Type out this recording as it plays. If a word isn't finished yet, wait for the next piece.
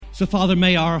So, Father,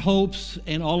 may our hopes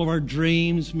and all of our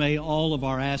dreams, may all of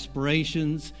our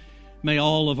aspirations, may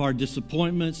all of our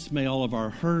disappointments, may all of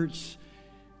our hurts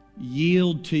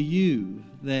yield to you,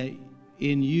 that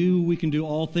in you we can do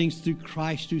all things through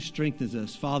Christ who strengthens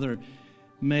us. Father,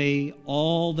 may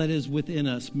all that is within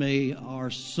us, may our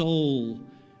soul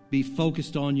be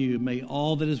focused on you. May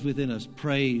all that is within us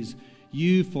praise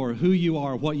you for who you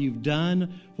are, what you've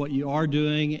done, what you are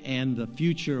doing, and the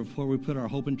future of where we put our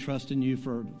hope and trust in you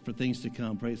for things to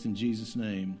come. Praise in Jesus'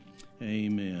 name.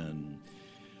 Amen.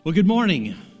 Well, good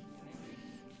morning.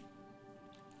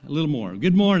 A little more.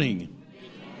 Good morning.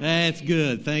 That's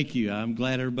good. Thank you. I'm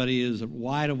glad everybody is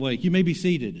wide awake. You may be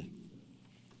seated.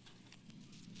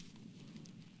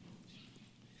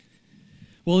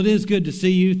 Well, it is good to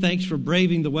see you. Thanks for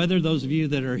braving the weather, those of you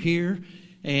that are here.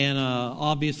 And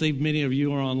obviously, many of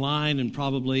you are online and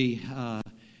probably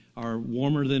are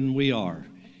warmer than we are.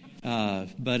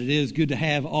 But it is good to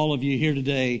have all of you here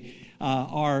today.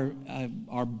 Our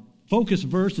focus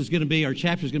verse is going to be, our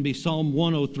chapter is going to be Psalm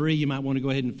 103. You might want to go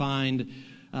ahead and find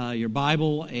your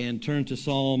Bible and turn to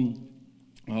Psalm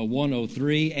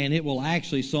 103. And it will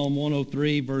actually, Psalm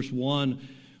 103, verse 1,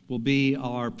 will be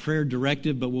our prayer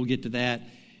directive, but we'll get to that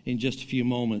in just a few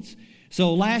moments.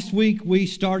 So last week we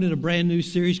started a brand new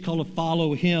series called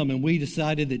Follow Him, and we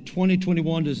decided that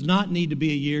 2021 does not need to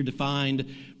be a year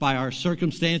defined by our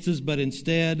circumstances, but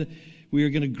instead we are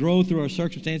going to grow through our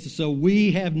circumstances. So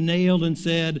we have nailed and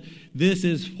said this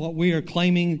is what we are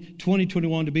claiming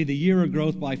 2021 to be, the year of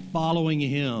growth, by following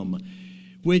Him,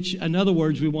 which in other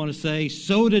words we want to say,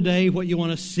 sow today what you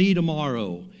want to see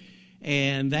tomorrow.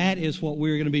 And that is what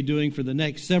we're going to be doing for the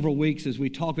next several weeks as we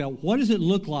talk about what does it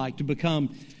look like to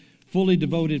become fully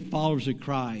devoted followers of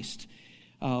Christ.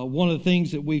 One of the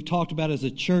things that we've talked about as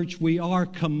a church, we are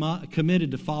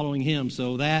committed to following Him.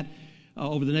 So that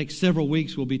over the next several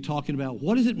weeks we'll be talking about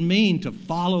what does it mean to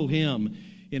follow Him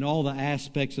in all the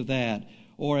aspects of that.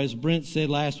 Or as Brent said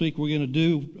last week, we're going to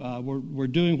do we're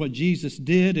doing what Jesus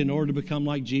did in order to become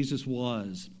like Jesus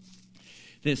was.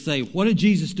 That say, what did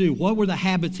Jesus do? What were the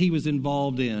habits He was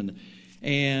involved in?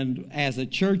 And as a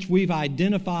church, we've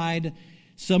identified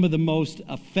some of the most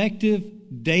effective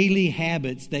daily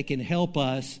habits that can help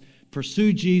us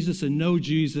pursue Jesus and know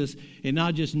Jesus, and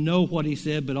not just know what He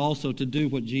said, but also to do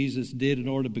what Jesus did in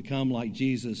order to become like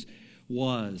Jesus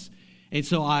was. And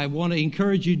so I want to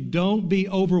encourage you, don't be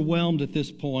overwhelmed at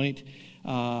this point.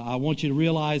 I want you to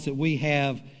realize that we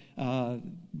have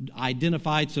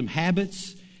identified some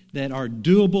habits that are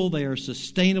doable, they are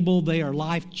sustainable, they are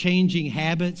life-changing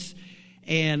habits.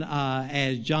 And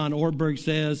as John Ortberg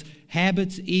says,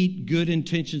 habits eat good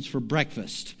intentions for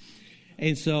breakfast.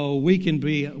 And so we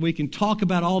can talk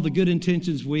about all the good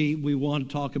intentions we want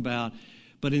to talk about,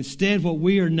 but instead what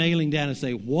we are nailing down is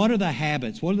say, what are the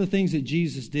habits? What are the things that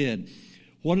Jesus did?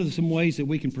 What are some ways that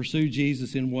we can pursue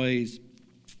Jesus in ways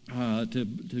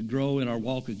to grow in our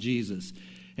walk with Jesus?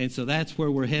 And so that's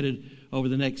where we're headed over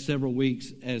the next several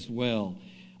weeks as well.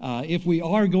 If we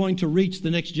are going to reach the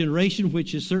next generation,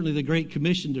 which is certainly the Great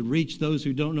Commission to reach those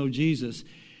who don't know Jesus,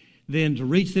 then to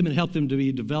reach them and help them to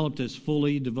be developed as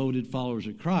fully devoted followers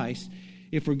of Christ,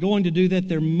 if we're going to do that,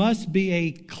 there must be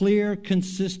a clear,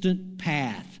 consistent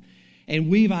path. And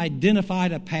we've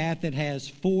identified a path that has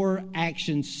 4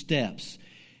 action steps.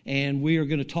 And we are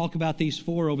going to talk about these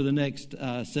 4 over the next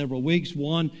several weeks.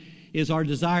 One is our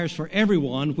desires for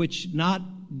everyone, which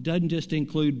doesn't just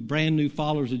include brand new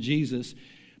followers of Jesus,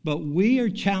 but we are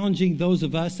challenging those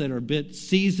of us that are a bit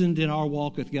seasoned in our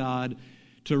walk with God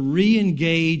to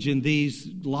re-engage in these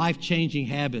life-changing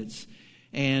habits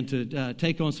and to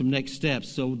take on some next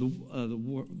steps. So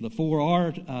the 4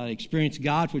 are experience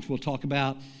God, which we'll talk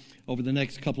about over the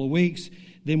next couple of weeks.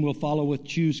 Then we'll follow with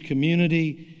choose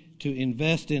community, to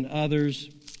invest in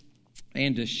others,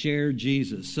 and to share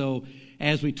Jesus. So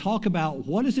as we talk about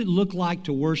what does it look like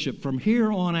to worship from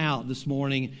here on out this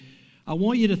morning, I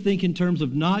want you to think in terms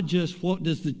of not just what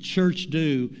does the church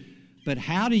do, but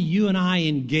how do you and I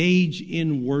engage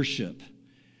in worship?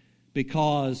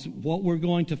 Because what we're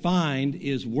going to find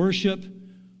is worship,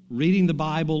 reading the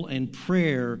Bible, and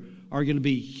prayer are going to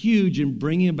be huge in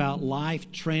bringing about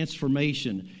life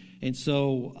transformation. And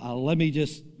so let me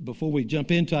just, before we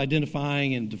jump into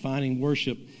identifying and defining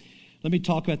worship, let me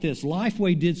talk about this.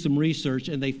 Lifeway did some research,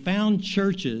 and they found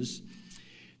churches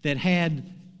that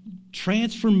had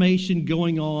transformation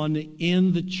going on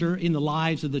in the church, in the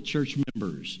lives of the church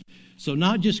members. So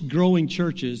not just growing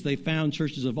churches, they found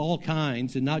churches of all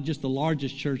kinds, and not just the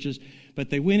largest churches, but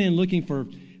they went in looking for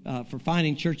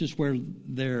finding churches where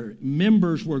their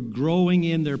members were growing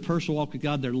in their personal walk with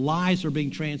God, their lives are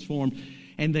being transformed,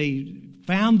 and they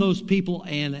found those people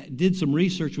and did some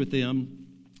research with them,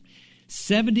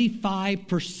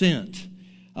 75%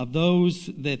 of those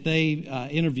that they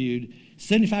interviewed,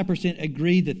 75%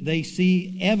 agreed that they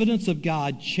see evidence of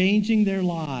God changing their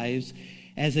lives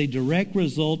as a direct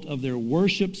result of their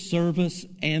worship service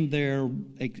and their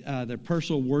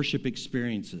personal worship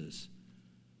experiences.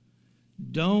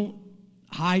 Don't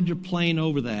hydroplane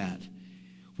over that.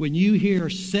 When you hear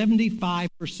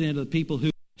 75% of the people who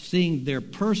are seeing their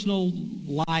personal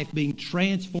life being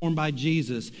transformed by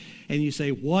Jesus, and you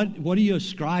say, what do you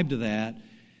ascribe to that?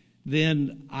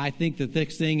 Then I think the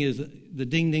next thing is the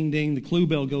ding, ding, ding, the clue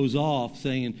bell goes off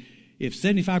saying, if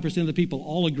 75% of the people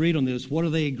all agreed on this, what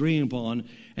are they agreeing upon?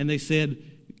 And they said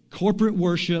corporate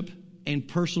worship and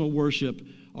personal worship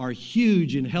are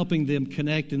huge in helping them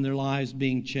connect in their lives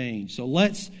being changed. So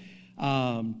let's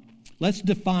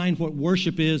define what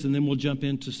worship is, and then we'll jump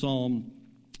into Psalm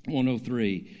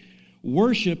 103.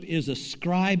 Worship is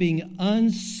ascribing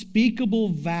unspeakable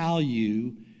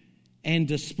value and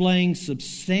displaying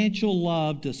substantial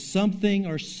love to something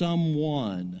or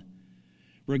someone.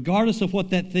 Regardless of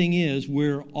what that thing is,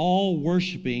 we're all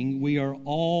worshiping. We are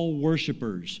all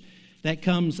worshipers. That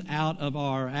comes out of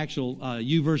our actual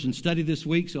YouVersion study this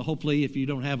week. So hopefully, if you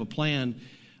don't have a plan,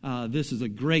 this is a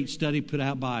great study put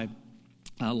out by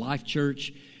Life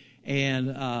Church.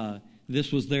 And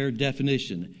this was their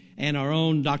definition. And our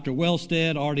own Dr.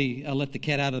 Wellstead already let the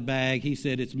cat out of the bag. He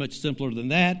said it's much simpler than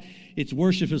that. It's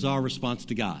worship is our response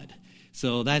to God.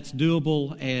 So that's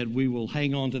doable, and we will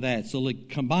hang on to that. So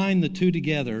combine the two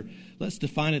together. Let's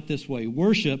define it this way.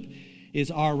 Worship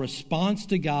is our response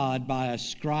to God by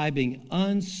ascribing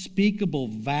unspeakable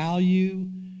value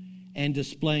and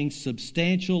displaying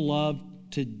substantial love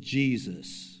to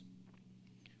Jesus.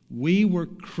 We were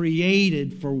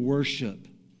created for worship.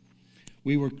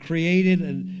 We were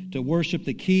created to worship.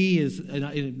 The key is,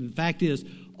 and the fact is,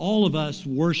 all of us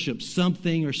worship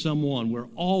something or someone. We're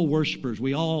all worshipers.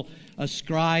 We all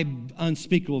ascribe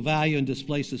unspeakable value and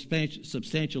display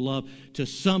substantial love to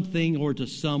something or to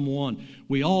someone.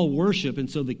 We all worship, and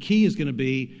so the key is going to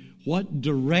be, what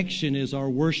direction is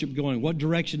our worship going? What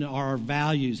direction are our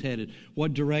values headed?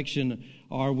 What direction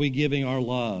are we giving our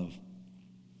love?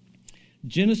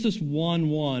 Genesis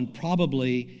 1:1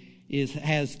 probably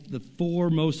has the four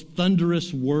most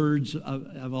thunderous words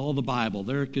of all the Bible.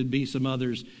 There could be some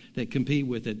others that compete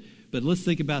with it. But let's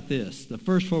think about this. The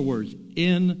first four words,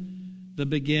 in the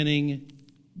beginning,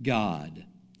 God.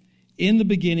 In the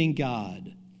beginning,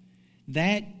 God.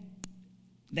 That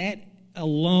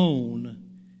alone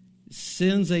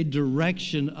sends a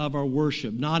direction of our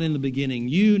worship. Not in the beginning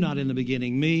you, not in the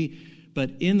beginning me, but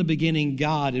in the beginning,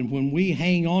 God. And when we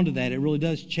hang on to that, it really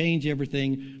does change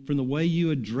everything from the way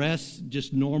you address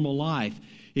just normal life.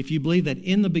 If you believe that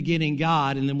in the beginning,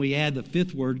 God, and then we add the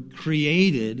fifth word,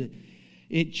 created,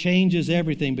 it changes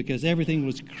everything, because everything that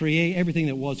was created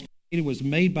was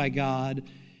made by God.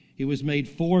 It was made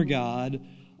for God.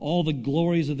 All the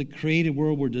glories of the created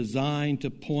world were designed to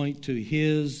point to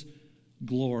His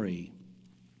glory.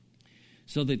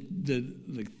 So the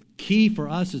key for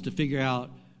us is to figure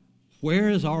out, where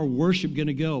is our worship going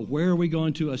to go? Where are we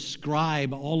going to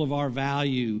ascribe all of our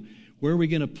value? Where are we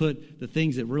going to put the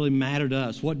things that really matter to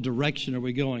us? What direction are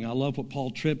we going? I love what Paul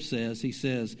Tripp says. He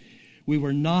says, we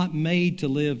were not made to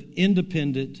live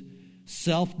independent,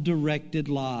 self-directed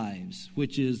lives,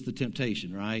 which is the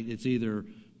temptation, right? It's either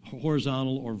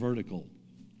horizontal or vertical.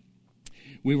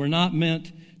 We were not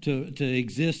meant to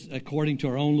exist according to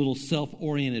our own little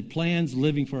self-oriented plans,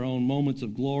 living for our own moments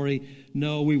of glory.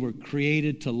 No, we were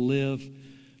created to live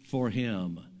for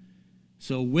Him.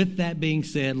 So with that being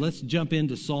said, let's jump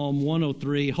into Psalm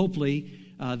 103. Hopefully,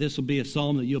 this will be a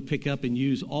psalm that you'll pick up and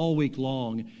use all week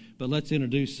long. But let's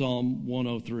introduce Psalm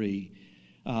 103.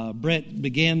 Brett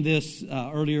began this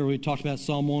earlier. We talked about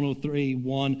Psalm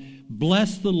 103:1.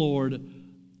 Bless the Lord,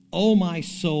 O my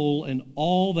soul, and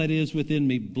all that is within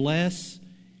me. Bless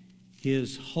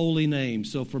His holy name.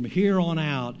 So from here on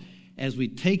out, as we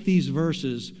take these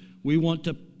verses, we want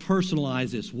to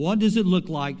personalize this. What does it look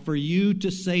like for you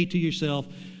to say to yourself,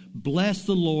 bless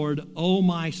the Lord, O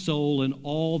my soul, and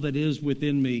all that is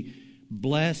within me.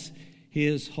 Bless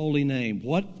His holy name.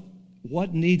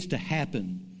 What needs to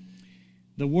happen?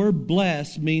 The word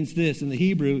bless means this. In the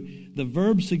Hebrew, the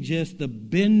verb suggests the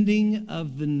bending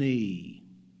of the knee.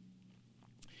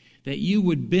 That you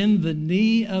would bend the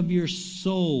knee of your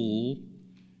soul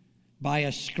by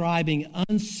ascribing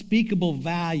unspeakable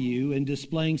value and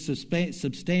displaying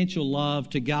substantial love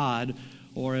to God,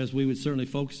 or as we would certainly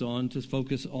focus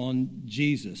on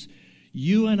Jesus.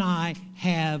 You and I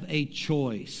have a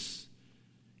choice.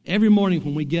 Every morning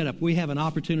when we get up, we have an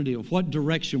opportunity of what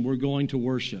direction we're going to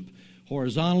worship,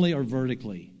 horizontally or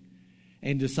vertically,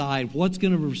 and decide what's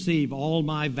going to receive all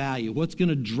my value, what's going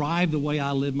to drive the way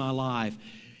I live my life.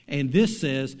 And this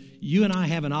says you and I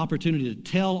have an opportunity to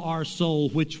tell our soul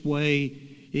which way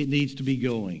it needs to be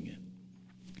going.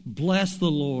 Bless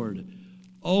the Lord,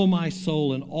 O my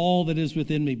soul, and all that is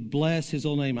within me. Bless his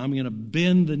holy name. I'm going to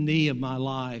bend the knee of my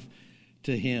life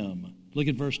to him. Look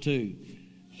at verse 2.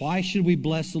 Why should we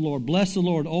bless the Lord? Bless the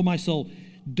Lord, O my soul.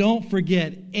 Don't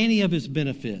forget any of his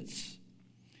benefits.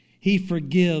 He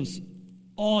forgives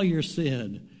all your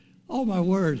sin. Oh, my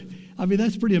word. I mean,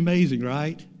 that's pretty amazing,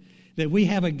 right? That we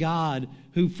have a God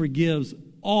who forgives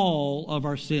all of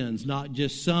our sins, not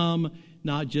just some,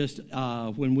 not just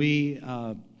when we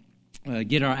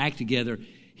get our act together.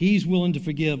 He's willing to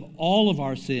forgive all of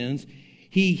our sins.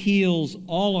 He heals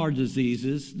all our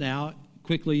diseases. Now,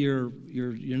 quickly, your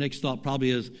next thought probably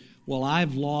is, well,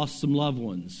 I've lost some loved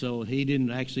ones, so he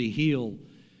didn't actually heal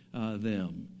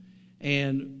them.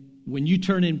 And when you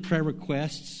turn in prayer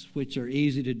requests, which are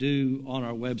easy to do on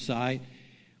our website,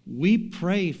 we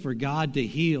pray for God to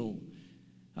heal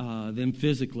them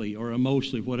physically or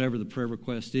emotionally, whatever the prayer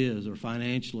request is, or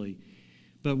financially.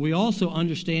 But we also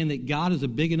understand that God is a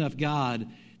big enough God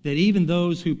that even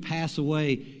those who pass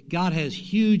away, God has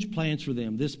huge plans for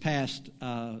them. In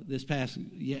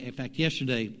fact,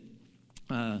 yesterday,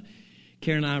 Karen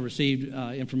and I received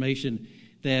information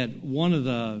that one of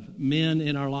the men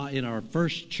in our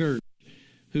first church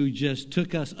who just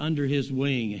took us under his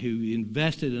wing, who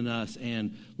invested in us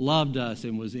and loved us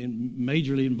and was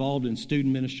majorly involved in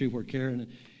student ministry where Karen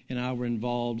and I were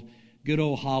involved, good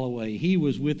old Holloway. He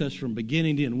was with us from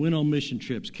beginning to end, went on mission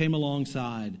trips, came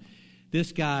alongside.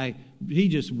 This guy, he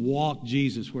just walked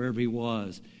Jesus wherever he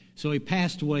was. So he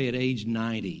passed away at age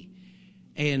 90.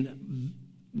 And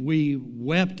we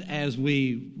wept as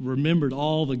we remembered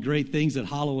all the great things that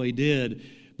Holloway did.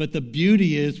 But the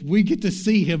beauty is we get to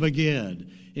see him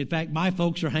again. In fact, my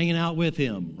folks are hanging out with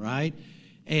him, right?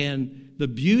 And the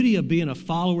beauty of being a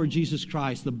follower of Jesus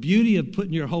Christ, the beauty of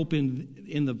putting your hope in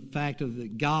the fact of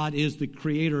that God is the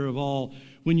creator of all,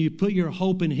 when you put your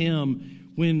hope in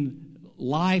him, when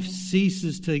life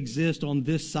ceases to exist on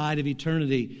this side of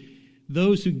eternity,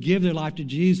 those who give their life to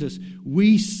Jesus,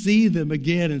 we see them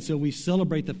again. And so we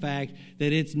celebrate the fact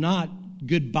that it's not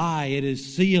goodbye, it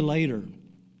is see you later.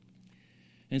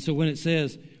 And so when it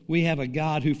says we have a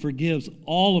God who forgives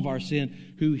all of our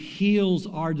sin, who heals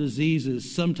our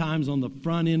diseases, sometimes on the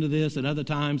front end of this, and other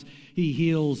times he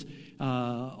heals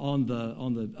on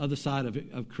the other side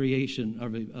of creation,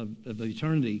 of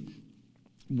eternity.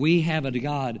 We have a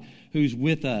God who's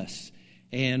with us.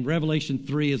 And Revelation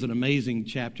 3 is an amazing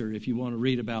chapter if you want to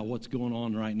read about what's going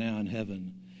on right now in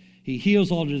heaven. He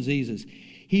heals all diseases.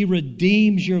 He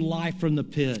redeems your life from the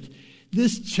pit.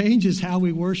 This changes how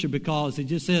we worship because it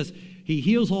just says he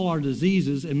heals all our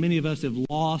diseases, and many of us have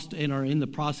lost and are in the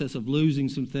process of losing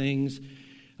some things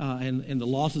and the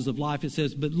losses of life. It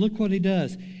says, but look what he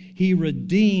does. He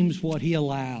redeems what he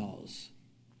allows.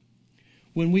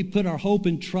 When we put our hope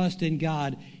and trust in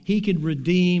God, he can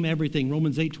redeem everything.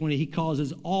 Romans 8:20, he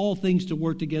causes all things to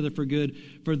work together for good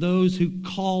for those who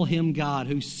call him God,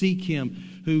 who seek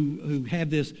him, who have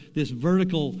this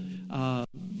vertical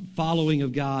following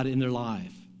of God in their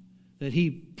life. That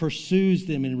he pursues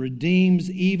them and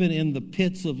redeems even in the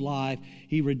pits of life.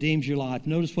 He redeems your life.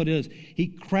 Notice what it is. He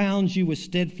crowns you with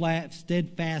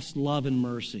steadfast love and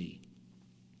mercy.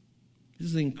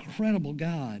 This is an incredible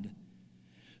God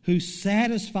who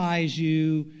satisfies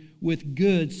you with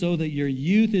good so that your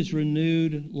youth is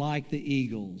renewed like the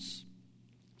eagles.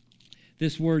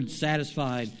 This word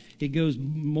satisfied, it goes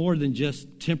more than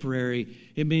just temporary.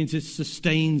 It means it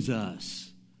sustains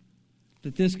us.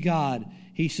 That this God,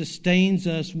 he sustains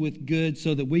us with good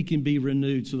so that we can be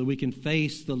renewed, so that we can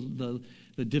face the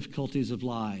difficulties of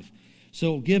life.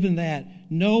 So given that,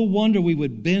 no wonder we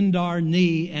would bend our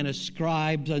knee and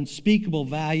ascribe unspeakable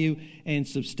value and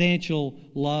substantial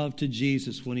love to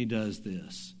Jesus when he does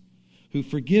this. Who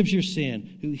forgives your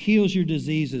sin, who heals your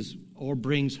diseases or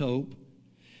brings hope,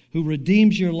 who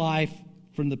redeems your life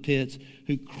from the pits,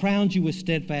 who crowns you with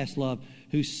steadfast love,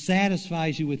 who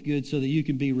satisfies you with good so that you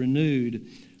can be renewed.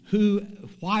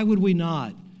 Why would we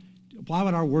not? Why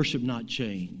would our worship not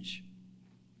change?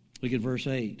 Look at verse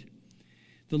 8.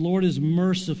 The Lord is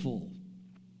merciful.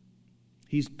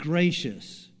 He's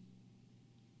gracious.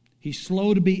 He's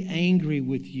slow to be angry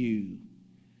with you.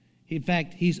 In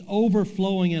fact, he's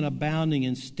overflowing and abounding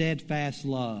in steadfast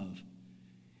love.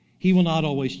 He will not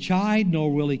always chide,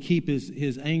 nor will he keep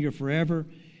his anger forever.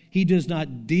 He does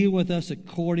not deal with us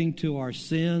according to our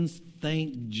sins.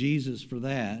 Thank Jesus for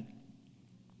that.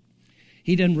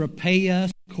 He doesn't repay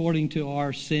us according to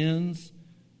our sins.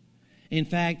 In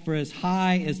fact, for as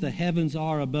high as the heavens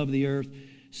are above the earth,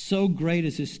 so great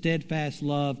is his steadfast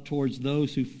love towards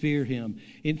those who fear him.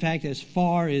 In fact, as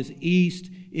far as east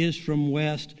is from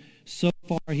west, so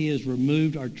far he has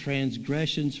removed our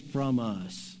transgressions from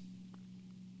us.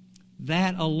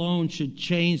 That alone should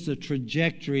change the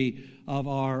trajectory of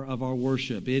our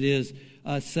worship. It is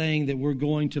saying that we're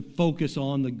going to focus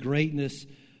on the greatness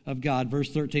of God.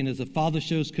 Verse 13, as the Father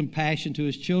shows compassion to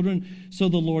his children, so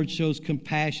the Lord shows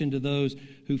compassion to those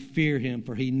who fear him.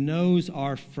 For he knows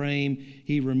our frame.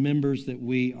 He remembers that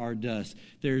we are dust.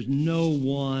 There's no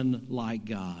one like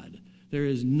God. There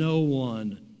is no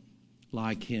one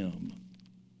like him.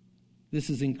 This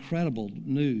is incredible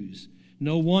news.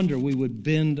 No wonder we would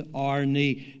bend our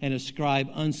knee and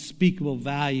ascribe unspeakable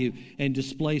value and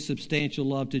display substantial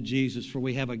love to Jesus, for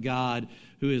we have a God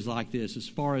who is like this. As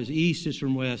far as east is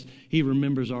from west, he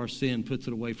remembers our sin, puts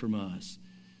it away from us.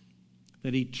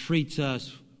 That he treats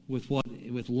us with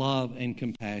love and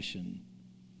compassion.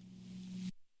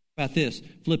 About this,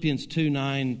 Philippians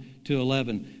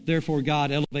 2:9-11. Therefore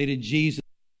God elevated Jesus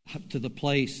to the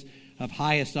place of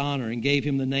highest honor and gave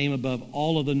him the name above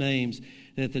all of the names,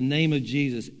 that at the name of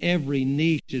Jesus every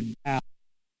knee should bow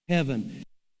in heaven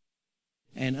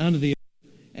and under the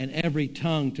earth, and every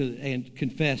tongue and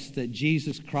confess that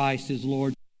Jesus Christ is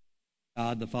Lord,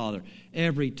 God the Father.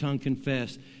 Every tongue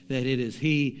confess that it is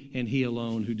he and he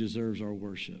alone who deserves our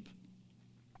worship.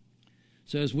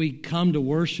 So as we come to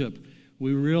worship,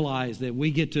 we realize that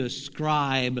we get to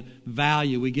ascribe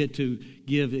value. We get to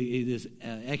give this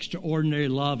extraordinary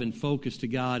love and focus to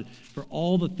God for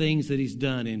all the things that he's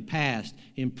done in past,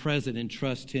 in present, and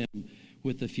trust him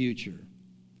with the future.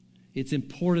 It's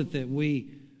important that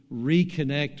we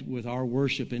reconnect with our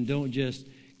worship and don't just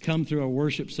come through our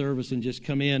worship service and just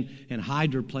come in and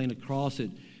hydroplane across it,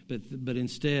 but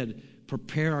instead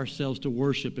prepare ourselves to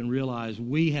worship and realize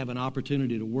we have an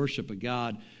opportunity to worship a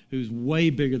God who's way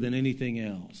bigger than anything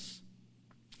else.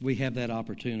 We have that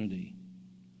opportunity.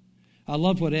 I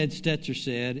love what Ed Stetzer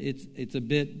said. It's a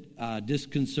bit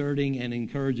disconcerting and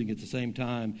encouraging at the same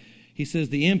time. He says,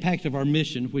 the impact of our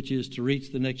mission, which is to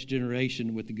reach the next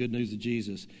generation with the good news of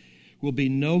Jesus, will be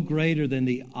no greater than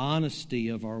the honesty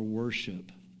of our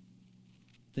worship.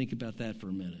 Think about that for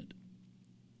a minute.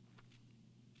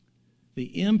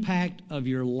 The impact of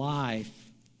your life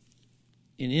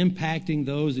in impacting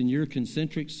those in your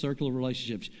concentric circle of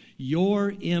relationships,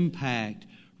 your impact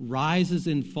rises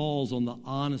and falls on the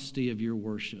honesty of your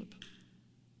worship.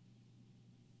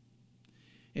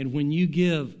 And when you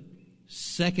give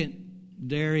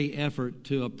secondary effort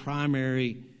to a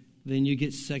primary, then you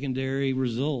get secondary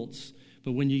results.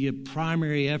 But when you give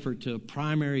primary effort to a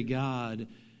primary God,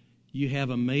 you have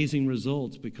amazing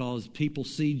results because people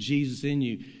see Jesus in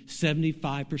you.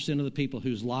 75% of the people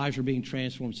whose lives are being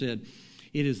transformed said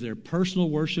it is their personal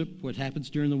worship, what happens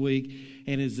during the week,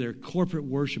 and is their corporate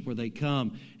worship where they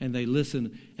come and they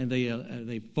listen and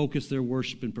they focus their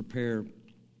worship and prepare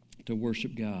to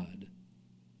worship God.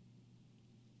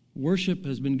 Worship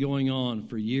has been going on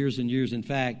for years and years. In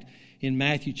fact, in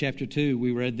Matthew chapter 2,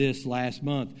 we read this last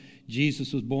month.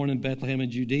 Jesus was born in Bethlehem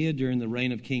in Judea during the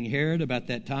reign of King Herod. About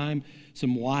that time,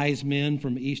 some wise men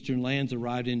from eastern lands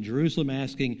arrived in Jerusalem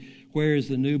asking, "Where is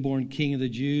the newborn King of the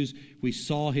Jews? We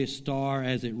saw his star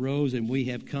as it rose, and we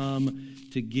have come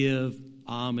to give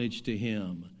homage to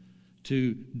him,"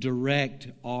 to direct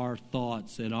our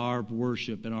thoughts and our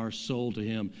worship and our soul to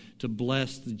him, to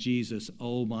bless the Jesus,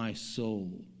 oh my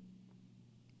soul.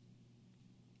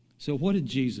 So what did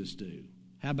Jesus do?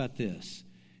 How about this?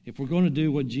 If we're going to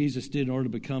do what Jesus did in order to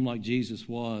become like Jesus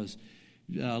was,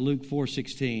 Luke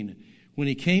 4:16, when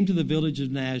he came to the village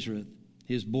of Nazareth,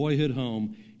 his boyhood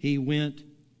home, he went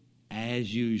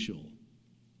as usual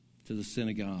to the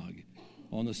synagogue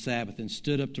on the Sabbath and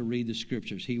stood up to read the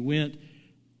scriptures. He went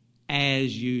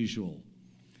as usual,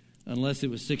 unless it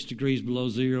was 6 degrees below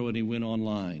zero and he went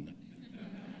online.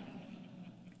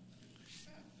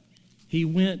 He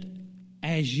went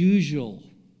as usual.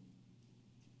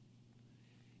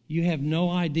 You have no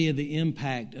idea the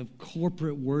impact of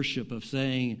corporate worship, of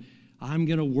saying, I'm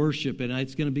going to worship, and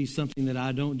it's going to be something that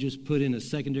I don't just put in a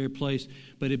secondary place,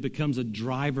 but it becomes a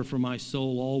driver for my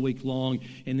soul all week long,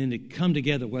 and then to come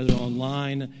together, whether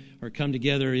online or come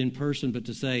together in person, but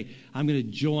to say, I'm going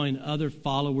to join other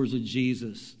followers of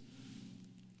Jesus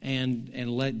and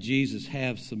let Jesus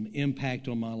have some impact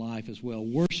on my life as well.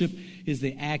 Worship is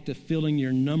the act of filling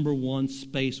your number one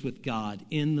space with God.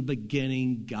 In the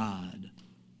beginning, God.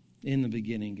 In the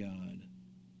beginning, God.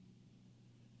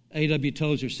 A.W.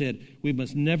 Tozer said, we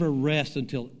must never rest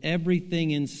until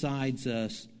everything inside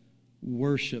us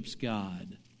worships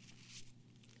God.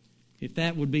 If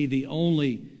that would be the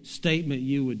only statement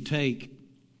you would take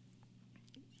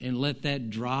and let that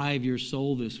drive your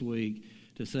soul this week,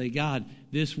 to say, God,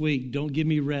 this week, don't give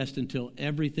me rest until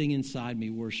everything inside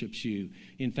me worships you.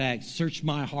 In fact, search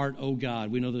my heart, O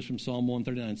God. We know this from Psalm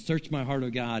 139. Search my heart, O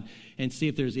God, and see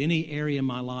if there's any area in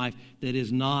my life that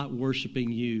is not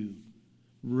worshiping you.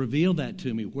 Reveal that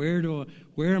to me.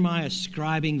 Where am I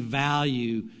ascribing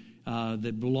value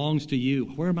that belongs to you?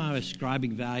 Where am I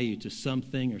ascribing value to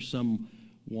something or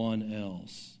someone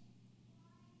else?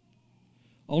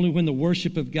 Only when the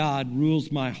worship of God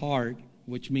rules my heart,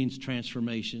 which means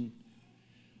transformation,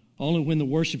 only when the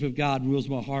worship of God rules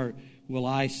my heart will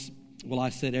I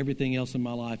set everything else in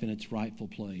my life in its rightful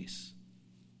place.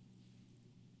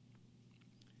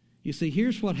 You see,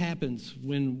 here's what happens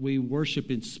when we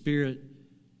worship in spirit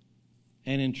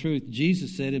and in truth.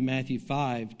 Jesus said in Matthew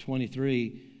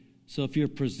 5:23, so if you're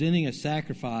presenting a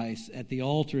sacrifice at the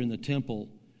altar in the temple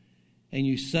and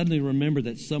you suddenly remember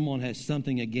that someone has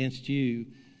something against you,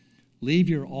 leave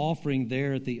your offering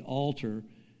there at the altar,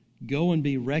 go and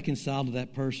be reconciled to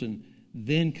that person,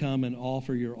 then come and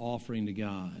offer your offering to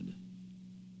God.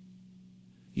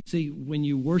 You see, when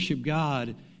you worship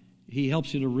God, He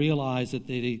helps you to realize that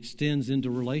it extends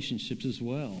into relationships as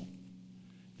well.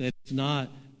 That it's not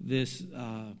these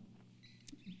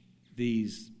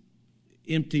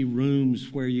empty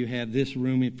rooms where you have this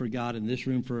room for God and this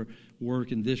room for work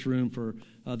and this room for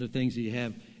other things that you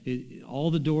have.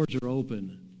 All the doors are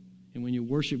open. And when you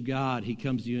worship God, He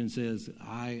comes to you and says,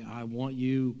 I want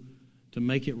you to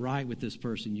make it right with this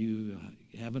person. You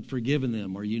haven't forgiven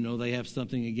them, or you know they have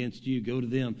something against you. Go to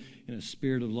them in a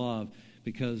spirit of love,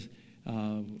 because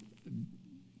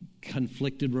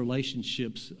conflicted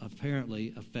relationships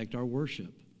apparently affect our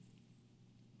worship.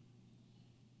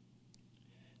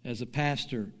 As a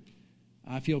pastor,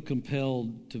 I feel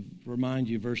compelled to remind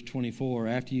you, verse 24,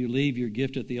 after you leave your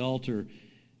gift at the altar,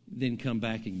 then come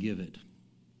back and give it.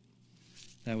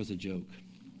 That was a joke.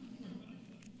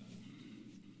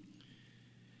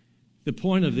 The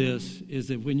point of this is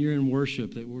that when you're in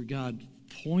worship, that where God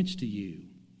points to you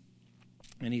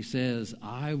and He says,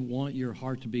 I want your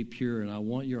heart to be pure and I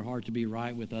want your heart to be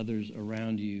right with others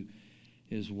around you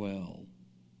as well.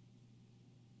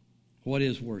 What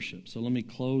is worship? So let me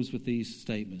close with these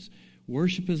statements.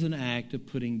 Worship is an act of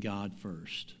putting God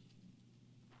first.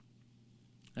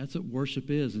 That's what worship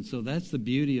is. And so that's the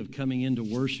beauty of coming into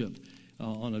worship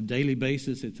on a daily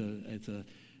basis. It's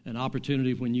an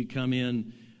opportunity when you come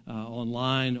in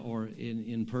online or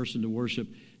in person to worship,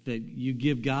 that you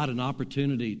give God an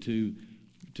opportunity to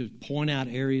point out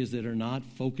areas that are not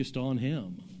focused on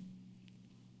Him.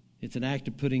 It's an act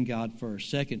of putting God first.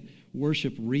 Second,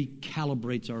 worship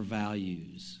recalibrates our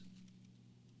values.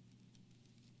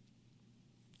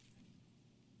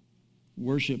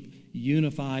 Worship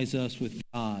unifies us with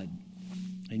God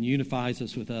and unifies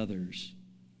us with others.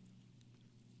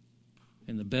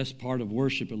 And the best part of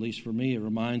worship, at least for me, it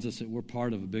reminds us that we're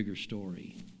part of a bigger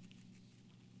story.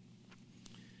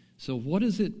 So what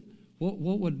is it? What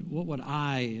would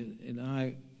I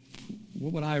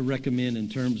recommend in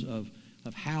terms of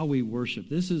how we worship?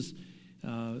 This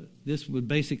would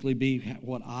basically be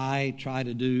what I try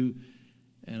to do,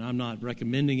 and I'm not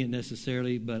recommending it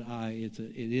necessarily, but it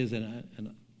is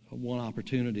one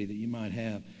opportunity that you might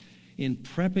have in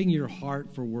prepping your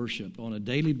heart for worship on a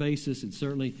daily basis, and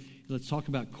certainly let's talk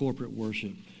about corporate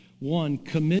worship. One,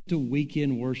 commit to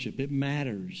weekend worship. It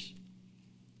matters.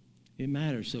 It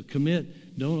matters. So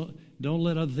commit. Don't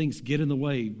let other things get in the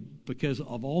way, because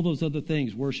of all those other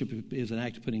things. Worship is an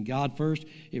act of putting God first.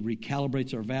 It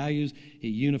recalibrates our values. It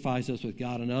unifies us with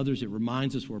God and others. It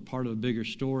reminds us we're part of a bigger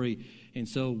story. And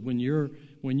so when you're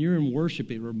in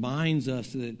worship, it reminds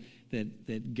us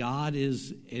that God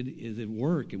is at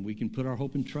work, and we can put our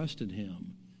hope and trust in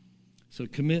Him. So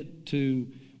commit to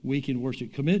weekend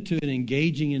worship. Commit to an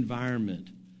engaging environment.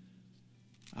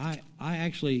 I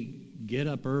actually get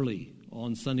up early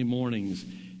on Sunday mornings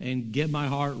and get my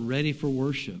heart ready for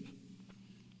worship.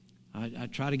 I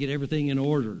try to get everything in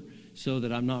order so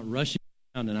that I'm not rushing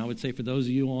around. And I would say for those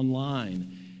of you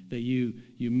online, that you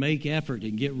make effort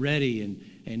and get ready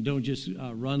and don't just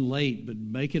run late, but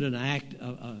make it an act,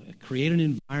 create an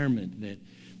environment that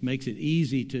makes it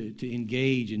easy to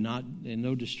engage and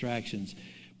no distractions.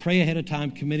 Pray ahead of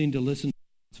time, committing to listen to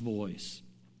God's voice.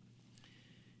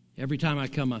 Every time I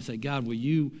come, I say, God, will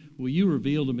you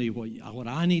reveal to me what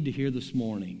I need to hear this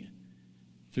morning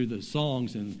through the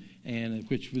songs, and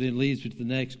which then leads to the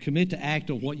next. Commit to act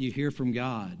on what you hear from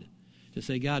God. To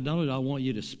say, God, not only do I want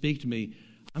you to speak to me,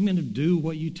 I'm going to do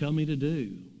what you tell me to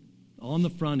do. On the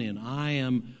front end, I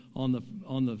am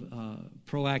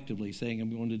proactively saying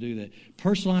I'm going to do that.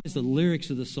 Personalize the lyrics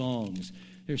of the songs.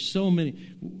 There's so many.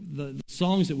 The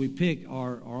songs that we pick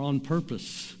are on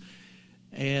purpose,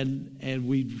 and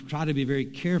we try to be very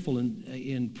careful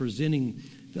in presenting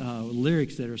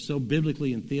lyrics that are so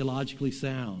biblically and theologically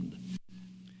sound.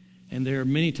 And there are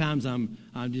many times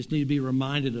I just need to be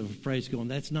reminded of a phrase going,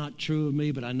 that's not true of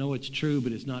me, but I know it's true,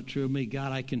 but it's not true of me.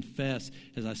 God, I confess,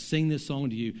 as I sing this song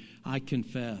to you, I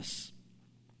confess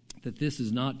that this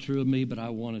is not true of me, but I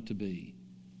want it to be.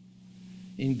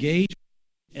 Engage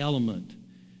element,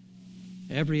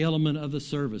 every element of the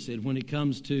service. And when it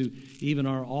comes to even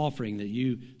our offering, that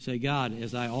you say, God,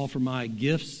 as I offer my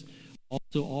gifts,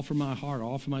 also offer my heart,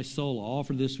 offer my soul, I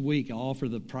offer this week, I offer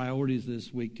the priorities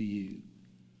this week to you.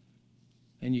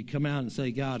 And you come out and say,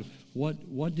 God,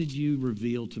 what did you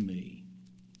reveal to me?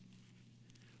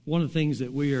 One of the things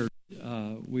that we are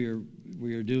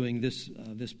doing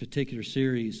this particular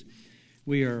series,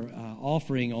 we are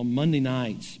offering on Monday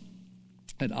nights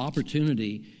an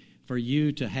opportunity for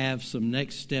you to have some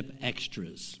next step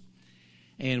extras.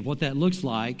 And what that looks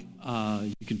like,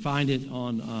 you can find it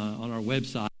on our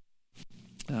website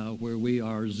where we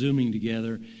are Zooming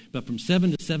together. But from 7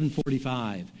 to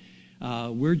 7:45.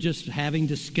 We're just having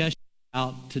discussion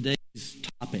about today's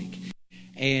topic,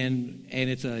 and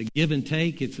it's a give and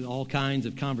take. It's all kinds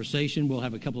of conversation. We'll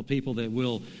have a couple of people that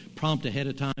will prompt ahead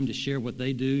of time to share what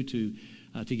they do to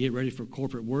get ready for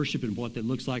corporate worship and what it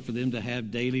looks like for them to have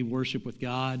daily worship with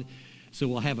God. So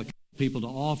we'll have a couple of people to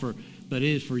offer, but it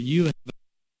is for you to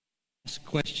ask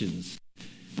questions.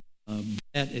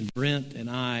 Beth and Brent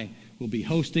and I will be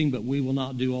hosting, but we will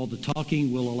not do all the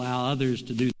talking. We'll allow others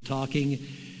to do the talking.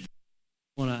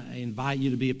 I want to invite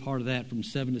you to be a part of that from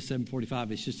 7 to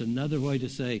 7:45. It's just another way to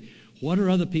say, what are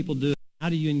other people doing? How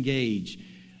do you engage?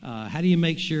 How do you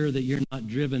make sure that you're not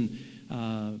driven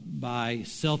by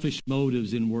selfish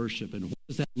motives in worship? And what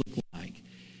does that look like?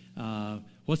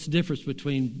 What's the difference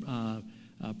between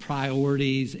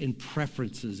priorities and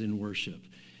preferences in worship?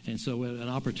 And so an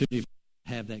opportunity to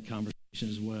have that conversation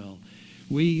as well.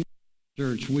 We,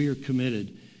 church, we are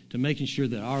committed to making sure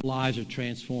that our lives are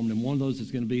transformed. And one of those is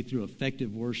going to be through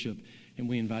effective worship, and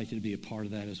we invite you to be a part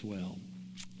of that as well.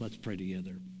 Let's pray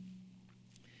together.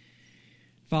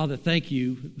 Father, thank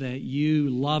you that you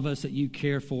love us, that you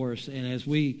care for us. And as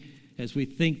we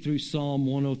think through Psalm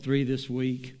 103 this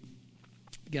week,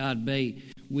 God, may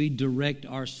we direct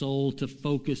our soul to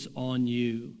focus on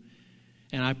you.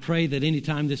 And I pray that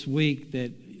anytime this week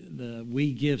that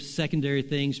we give secondary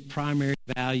things primary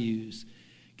values,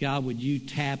 God, would you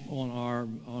tap on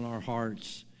our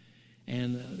hearts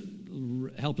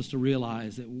and help us to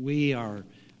realize that we are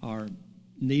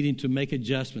needing to make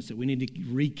adjustments, that we need to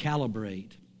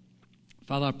recalibrate.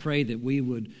 Father, I pray that we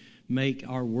would make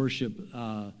our worship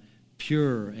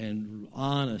pure and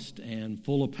honest and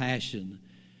full of passion.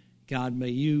 God, may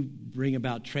you bring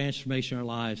about transformation in our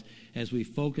lives as we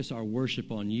focus our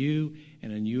worship on you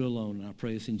and on you alone. And I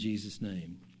pray this in Jesus'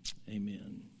 name.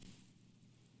 Amen.